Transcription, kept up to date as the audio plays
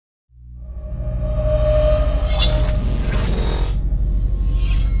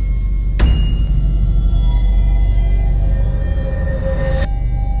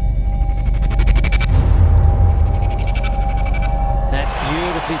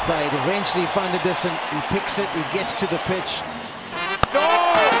played. Eventually he found a distance. He picks it. He gets to the pitch. No!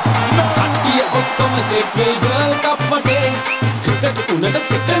 India ඔක්කොම set වෙයි World Cup වටේ. Cricket උනට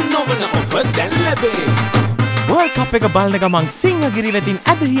second නොවන offers දැන් ලැබේ. World Cup එක බලන ගමන් සිංහගිරි වෙතින්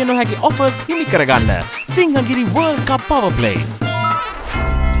ඇදහිය නොහැකි offers හිමි කරගන්න. සිංහගිරි World Cup Power Play.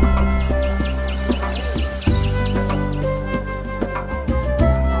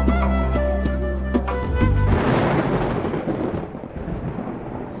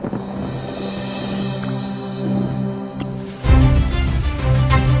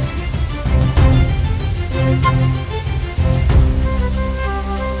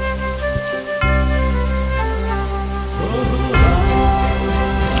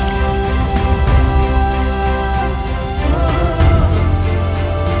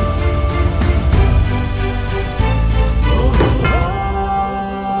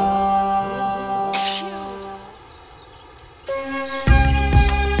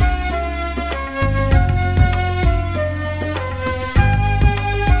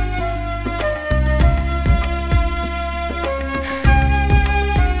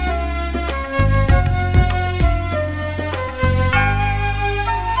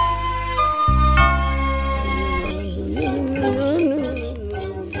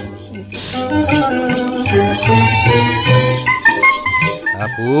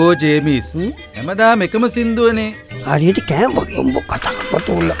 අපෝ ජේමිස් හැමදාම එකම සින්දුවනේ. හරියට කෑම වගේ උඹ කතා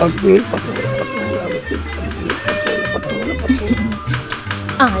පතෝල අග්වේල් පතෝල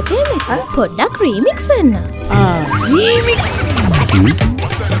ජේමිස් පොඩ්ඩක් රීමික්ස් වෙන්න. රීමික්ස්?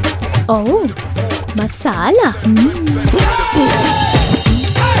 ඔව් මසාලා.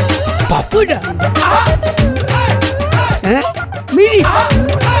 පපුඩ මිරිස්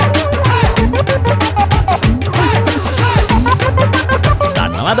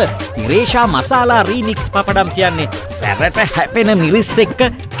දන්නවද ඉරේෂා මසාලා රීමික්ස් පපඩම් කියන්නේ සැරට හැපෙන මිරිස් එක්ක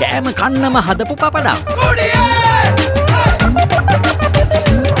කෑම කන්නම හදපු පපඩම්.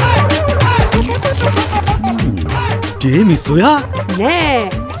 ජේමිස් ඔයා නෑ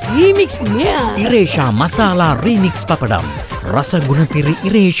රීමික්ස් මෙයා. ඉරේෂා මසාලා රීමික්ස් පපඩම් රස ගුණ පිරි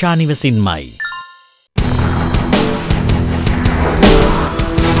ඉරේෂා නිවසින්මයි.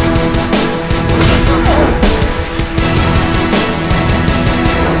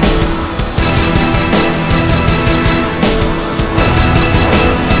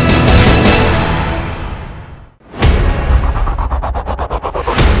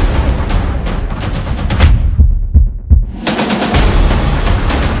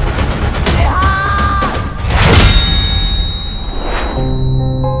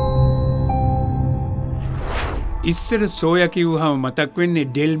 ඉස්සර සෝයා කිව්වහම මතක් වෙන්නේ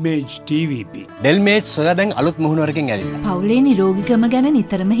ඩෙල්මේජ් TVP. ඩෙල්මේජ් සෝයා දැන් අලුත් මුහුණුවරකින් ඇවිල්ලා. පවුලේ නිරෝගීකම ගැන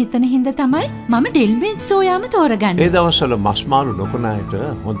නිතරම හිතන හින්දා තමයි මම ඩෙල්මේජ් සෝයාම තෝරගන්නේ. ඒ දවස්වල මස් මාළු නොකන අයට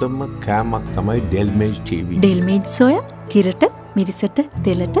හොඳම කෑමක් තමයි ඩෙල්මේජ් TV. ඩෙල්මේජ් සෝයා කිරට, මිරිසට,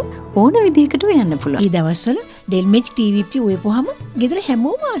 තෙලට ඕන විදිහකට වෙන්න පුළුවන්. ඒ දවස්වල ඩෙල්මේජ් TVP උයපුවාම ගෙදර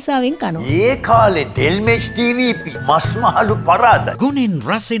හැමෝම ආසාවෙන් කනවා. ඒ කාලේ ඩෙල්මේජ් TVP මස් මාළු පරාදයි. ගුණෙන්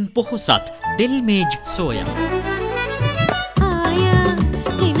රසෙන් පොහොසත් ඩෙල්මේජ් සෝයා.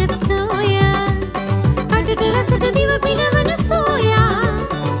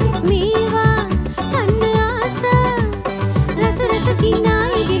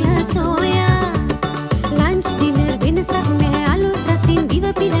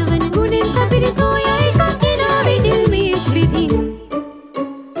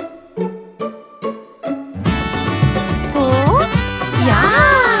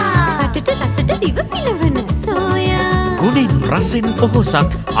 රසෙන්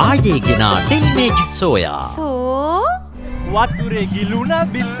පොහොසත් ආයේගෙනා ඩෙල්මේජ් සෝයා. වතුරේ ගිලුණ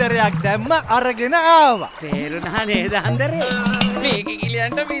බිත්තරයක් දැම්ම අරගෙන ආවා. තේරුණා නේද හන්දරේ? මේක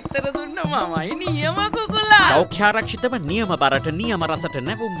ගිලියන්ට බිත්තර දුන්න මමයි නියම කුකුලා. සෞඛ්‍යාරක්ෂිතව නියම බරට නියම රසට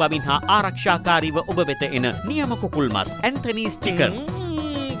නැවුම් බමින් හා ආරක්ෂාකාරීව ඔබ වෙත එන නියම කුකුල් මස් ඇන්තනීස් චිකන්.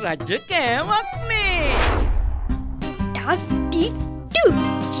 රජ කෑමක් නේ. ටක්ටිටු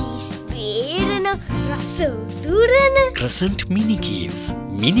චීස් පේරන රස උතුරන ක්‍රසන්ට් මිනි කීව්ස්.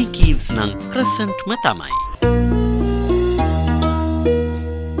 මිනි කීව්ස් නම් ක්‍රසන්ට්ම තමයි.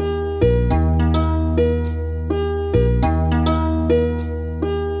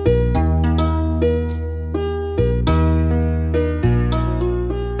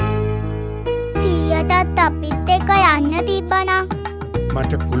 අපිත් එක යන්න තිබ්බනා.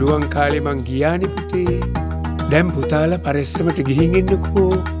 මට පුළුවන් කාලේ මං ගියානේ පුතේ. දැන් පුතාලා පරිස්සමට ගිහින්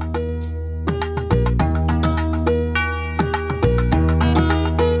එන්නකෝ.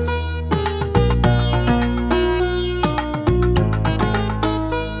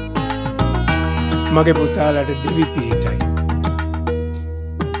 මගේ පුතාලට දෙවි පිහිටයි.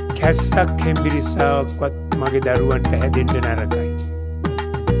 කැස්සක් හෙම්බිරිස්සාවක්වත් මගේ දරුවන්ට හැදෙන්න නරකයි.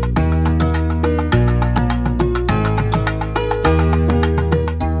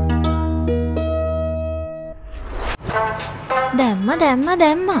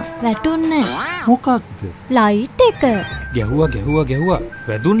 දැම්ම වැටුන්නේ මොකක්ද? ලයිට් එක. ගැහුවා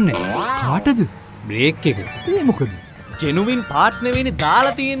වැදුන්නේ කාටද? බ්‍රේක් එක. ඒ මොකද? ජෙනුවින් පාර්ට්ස් නෙවෙයිනේ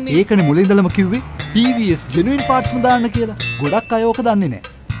දාලා තියෙන්නේ. ඒකනේ මුලින් ඉඳලම කිව්වේ TVS ජෙනුවින් පාර්ට්ස්ම දාන්න කියලා. ගොඩක් අය ඕක දන්නේ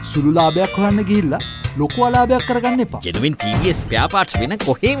නැහැ. සුළු ලාභයක් හොයන්න ගිහිල්ලා ලොකු ලාභයක් කරගන්න එපා. ජෙනුවින් TVS ස්පෙයා පාර්ට්ස් වෙන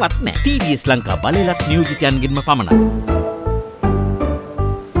කොහෙවත් නැහැ. TVS ලංකා බලලත් නියෝජිතයන්ගෙන්ම පමණයි.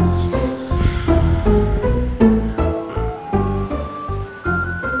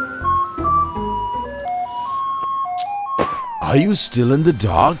 Are you still in the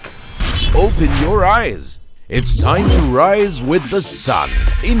dark? Open your eyes. It's time to rise with the sun.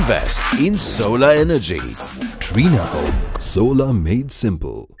 Invest in solar energy. Trina Home. Solar made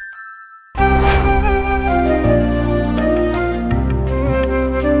simple.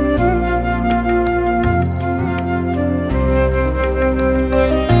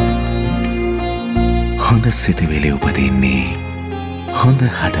 හොඳ සිතුවිලි උපදින්නේ හොඳ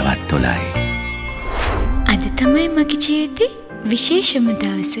හදවත් තුළයි. අද තමයි මගේ ජීවිතේ විශේෂම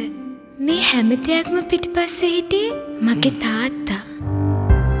දවස. මේ හැම දෙයක්ම පිටිපස්සේ හිටියේ මගේ තාත්තා.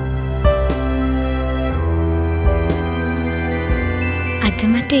 අද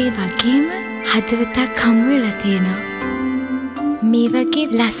මට ඒ වගේම හදවතක් හමු වෙලා තියෙනවා. මේ වගේ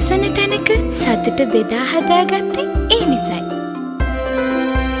ලස්සන තැනක සතුට බෙදා හදාගත්තේ ඒ නිසයි.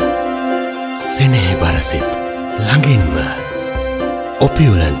 සෙනෙහ බරසිත ළඟින්ම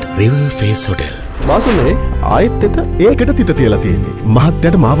ඔපියුලන්ට් රිවර් ෆේස් හොටෙල්. වාසනේ ආයෙත් එත ඒකට තිත තියලා තියෙන්නේ.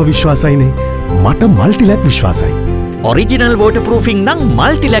 මහත්තයට මාව විශ්වාසයිනේ. මට මල්ටිලැක් විශ්වාසයි. ඔරිජිනල් වෝටර්ප්‍රූෆින් නම්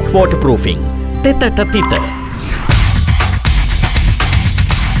මල්ටිලැක් වෝටර්ප්‍රූෆින්. තෙතට තිත.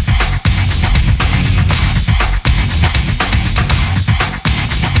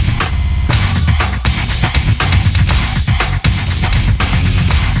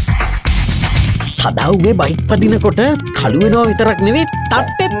 හදව්වේ බයික් පදිනකොට කළු වෙනවා විතරක් නෙවෙයි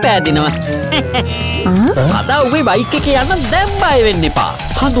තට්ටෙත් පෑදෙනවා. හදව්වේ බයික් එකේ යන්න දැන් බය වෙන්න එපා.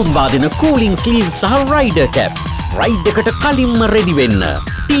 හඳුන්වා දෙන කූලින් ස්ලීව් සහ රයිඩර් කැප්. රයිඩ් එකට කලින්ම රෙඩි වෙන්න.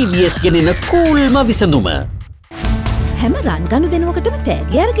 TVS ගෙනෙන කූල්ම විසඳුම. හැම රන් ගනු දෙනුවකටම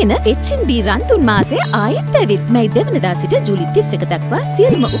තෑගි අරගෙන HNB රන් 3 මාසයේ ආයෙත් ඇවිත් මැයි 2 වෙනිදා සිට ජූලි 31 දක්වා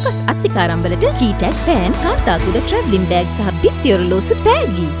සියලුම උකස් අත්තිකාරම්වලට කීටැග් පෑන් කාන්තාතුල ට්‍රැවලින් බෑග් සහ බිත්ති ඔරලෝසු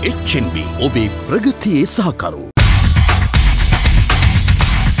තෑගි. HNB ඔබේ ප්‍රගතියේ සහකරු.